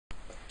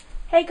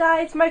Hey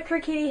guys,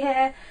 Kitty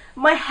here.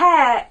 My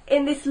hair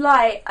in this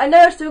light, I know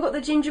I've still got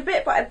the ginger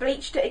bit, but I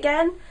bleached it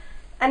again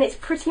and it's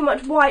pretty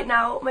much white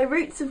now. My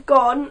roots have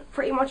gone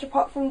pretty much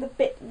apart from the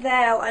bit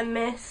there I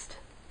missed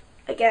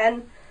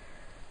again.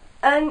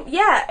 And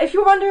yeah, if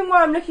you're wondering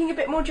why I'm looking a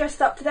bit more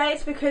dressed up today,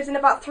 it's because in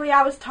about 3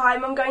 hours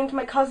time I'm going to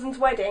my cousin's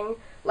wedding,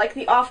 like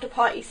the after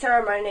party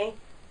ceremony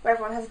where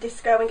everyone has a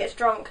disco and gets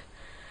drunk.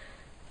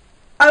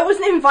 I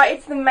wasn't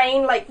invited to the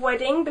main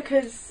wedding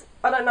because,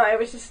 I don't know, it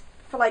was just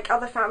for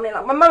other family.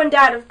 Like my mum and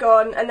dad have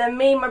gone, and then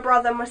me, my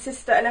brother, my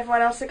sister and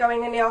everyone else are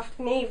going in the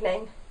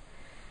evening.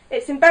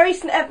 It's in Bury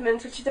St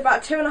Edmunds, which is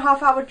about a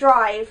 2.5 hour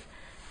drive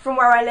from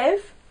where I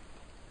live.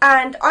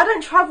 And I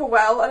don't travel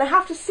well, and I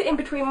have to sit in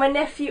between my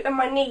nephew and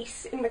my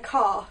niece in the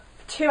car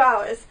for 2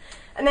 hours,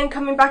 and then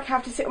coming back I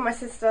have to sit with my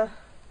sister.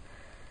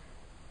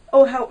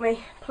 Oh, help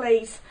me,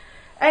 please.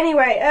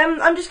 Anyway,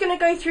 I'm just going to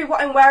go through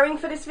what I'm wearing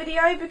for this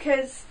video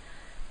because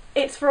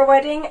it's for a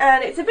wedding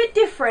and it's a bit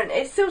different.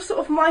 It's still sort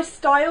of my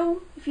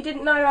style. If you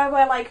didn't know, I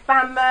wear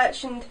band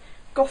merch and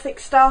gothic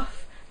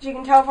stuff. As you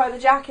can tell by the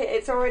jacket,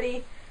 it's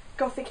already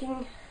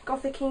gothicking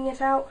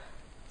it out.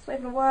 It's not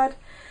even a word.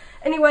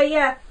 Anyway,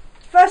 yeah.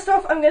 First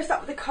off, I'm going to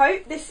start with the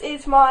coat. This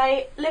is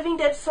my Living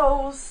Dead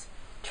Souls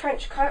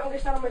trench coat. I'm going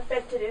to stand on my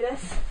bed to do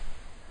this.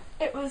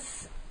 It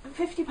was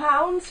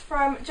 £50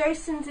 from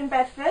Jason's in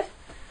Bedford.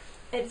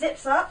 It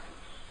zips up.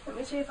 Let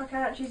me see if I can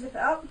actually zip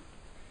it up.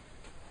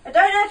 I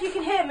don't know if you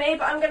can hear me,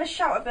 but I'm going to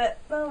shout a bit.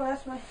 Oh,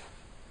 that's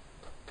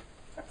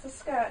the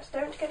skirt.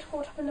 Don't get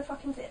caught up in the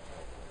fucking zip.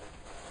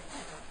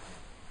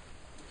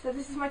 So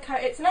this is my coat.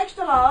 It's an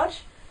extra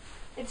large.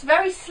 It's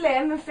very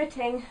slim and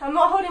fitting. I'm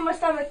not holding my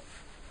stomach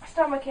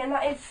in.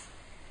 That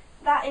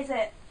is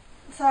it.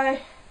 So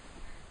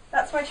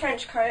that's my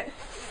trench coat.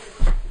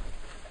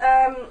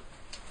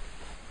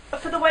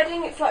 For the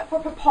wedding, it's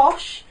proper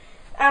posh,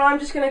 and I'm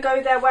just going to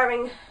go there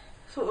wearing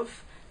sort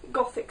of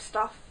gothic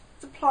stuff.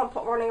 There's a plant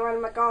pot running around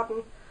in my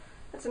garden.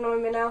 That's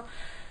annoying me now.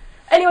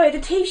 Anyway,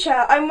 the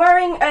t-shirt. I'm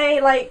wearing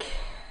a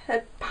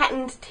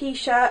patterned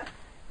t-shirt.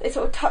 It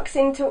sort of tucks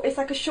into, it's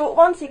like a short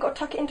one, so you've got to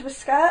tuck it into a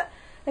skirt.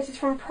 This is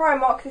from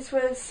Primark. This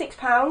was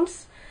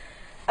 £6.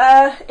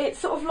 It's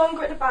sort of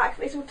longer at the back,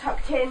 but it's all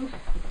tucked in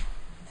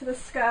to the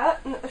skirt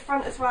and at the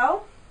front as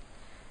well.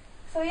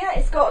 So yeah,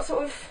 it's got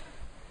sort of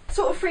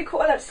 3/4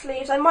 length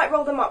sleeves. I might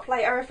roll them up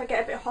later if I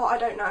get a bit hot, I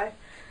don't know.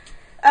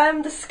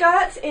 The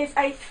skirt is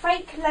a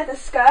fake leather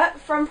skirt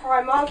from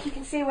Primark. You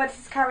can see where this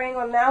is carrying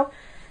on now.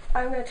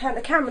 I'm going to turn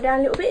the camera down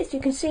a little bit so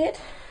you can see it.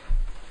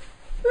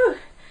 Whew.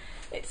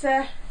 It's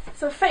a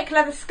sort of fake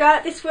leather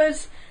skirt. This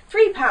was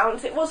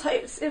 £3. It was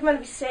meant to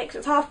be £6. It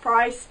was half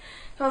price.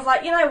 So I was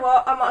like, you know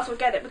what, I might as well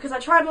get it because I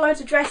tried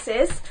loads of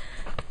dresses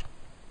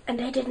and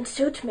they didn't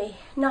suit me.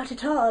 Not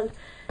at all.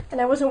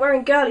 And I wasn't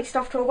wearing girly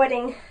stuff to a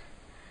wedding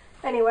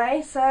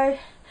anyway, so...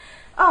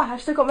 Oh,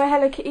 I've still got my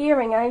Hello Kitty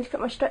earring. I need to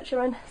put my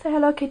stretcher on. Say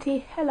hello,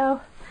 Kitty.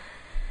 Hello.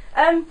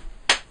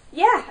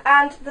 Yeah,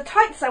 and the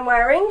tights I'm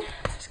wearing,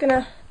 just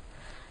gonna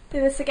do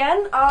this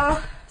again,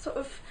 are sort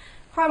of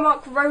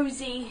Primark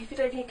Rosy. If you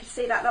don't think you can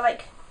see that, they're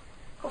got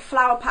a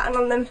flower pattern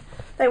on them.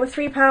 They were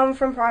 £3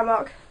 from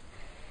Primark.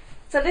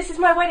 So this is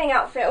my wedding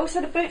outfit.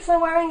 Also, the boots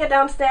I'm wearing are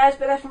downstairs,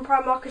 but they're from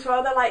Primark as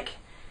well. They're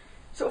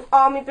sort of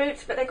army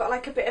boots, but they've got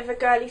a bit of a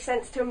girly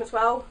sense to them as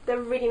well. They're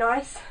really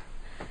nice.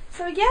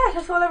 So yeah,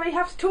 that's all I really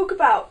have to talk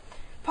about.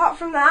 Apart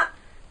from that,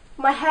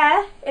 my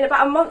hair in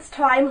about a month's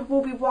time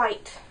will be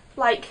white.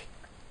 White,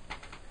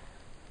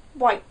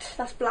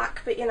 that's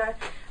black, but you know.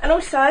 And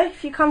also,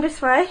 if you come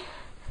this way,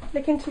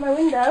 look into my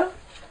window,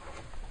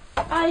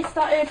 I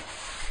started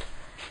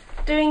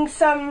doing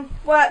some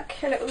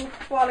work a little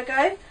while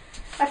ago.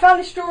 I found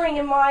this drawing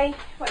in my,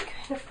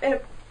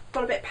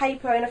 got a bit of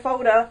paper in a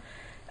folder,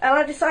 and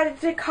I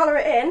decided to colour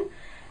it in,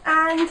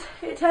 and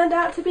it turned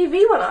out to be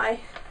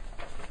V1I.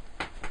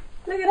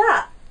 Look at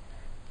that.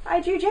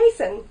 I drew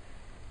Jason.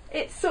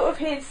 It's sort of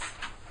his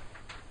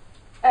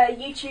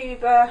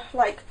YouTube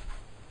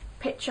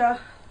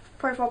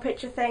profile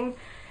picture thing.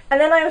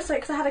 And then I also,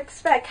 because I had a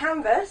spare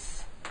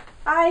canvas,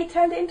 I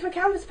turned it into a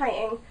canvas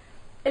painting.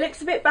 It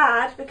looks a bit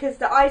bad because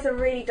the eyes are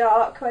really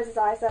dark. Where's his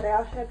eyes? There they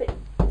are. They're a bit...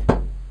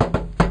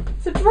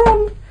 It's a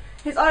drum.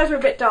 His eyes are a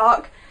bit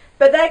dark.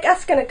 But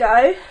that's going to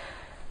go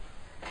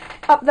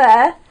up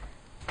there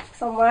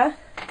somewhere.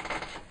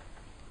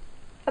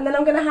 And then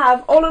I'm going to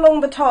have, all along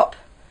the top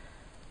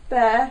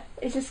there,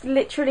 it's just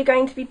literally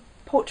going to be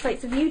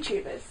portraits of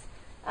YouTubers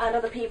and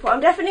other people. I'm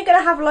definitely going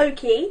to have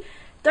Loki.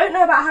 Don't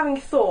know about having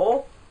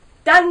Thor.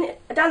 Dan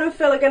and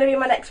Phil are going to be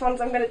my next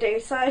ones I'm going to do.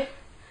 So,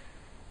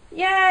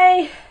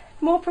 yay!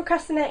 More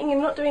procrastinating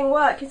and not doing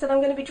work. Instead I'm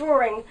going to be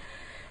drawing.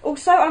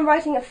 Also, I'm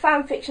writing a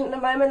fan fiction at the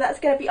moment. That's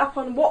going to be up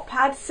on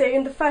Wattpad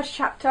soon. The first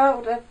chapter,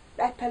 or the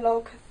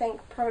epilogue, I think,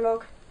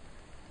 prologue.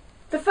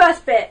 The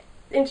first bit,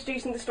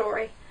 introducing the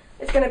story.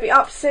 It's going to be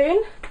up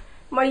soon.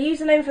 My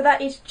username for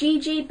that is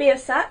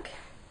GGBeersack.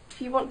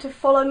 If you want to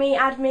follow me,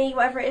 add me,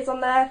 whatever it is on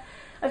there.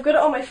 I've got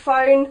it on my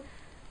phone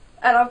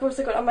and I've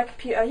also got it on my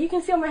computer. You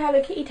can see all my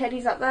Hello Kitty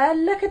teddies up there.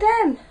 Look at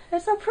them. They're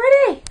so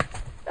pretty.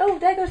 Oh,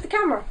 there goes the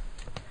camera.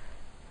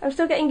 I'm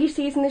still getting used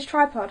to using this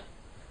tripod.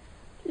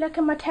 Look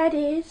at my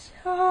teddies.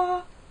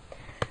 Ah.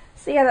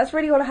 So yeah, that's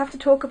really all I have to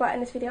talk about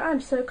in this video.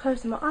 I'm so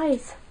close and my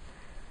eyes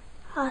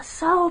are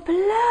so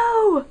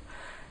blue.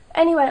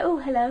 Anyway, oh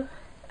hello.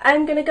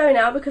 I'm gonna go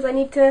now because I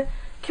need to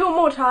kill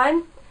more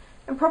time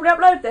and probably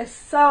upload this.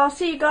 So I'll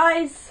see you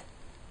guys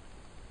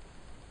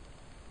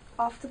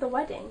after the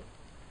wedding.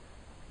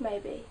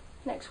 Maybe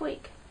next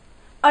week.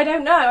 I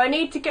don't know. I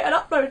need to get an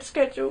upload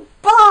schedule.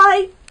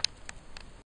 Bye!